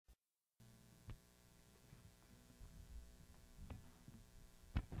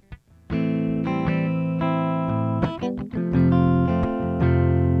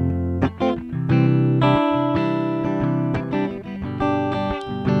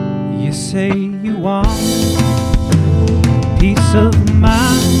You say you want peace of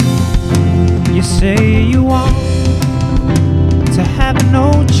mind. You say you want to have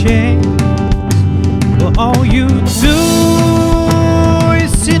no change, but all you do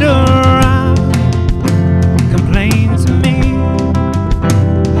is sit around, complain to me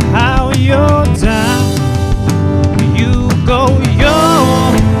how you're down. You go your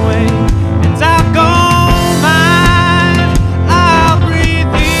way and I'll go mine. I'll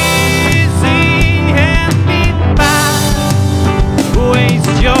breathe easy and be fine.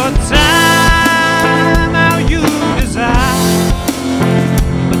 Waste your time how you desire,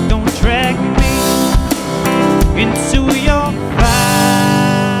 but don't drag me into your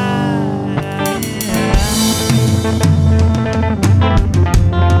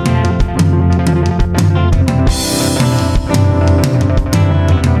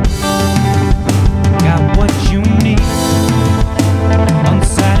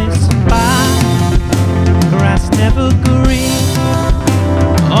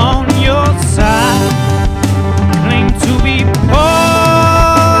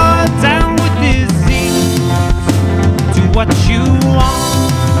what you want,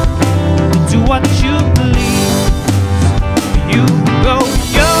 do what you believe. You go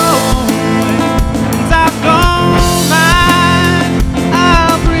your way and I'll go mine.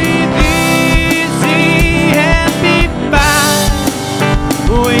 I'll breathe easy and be fine.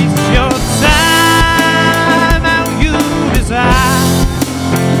 Waste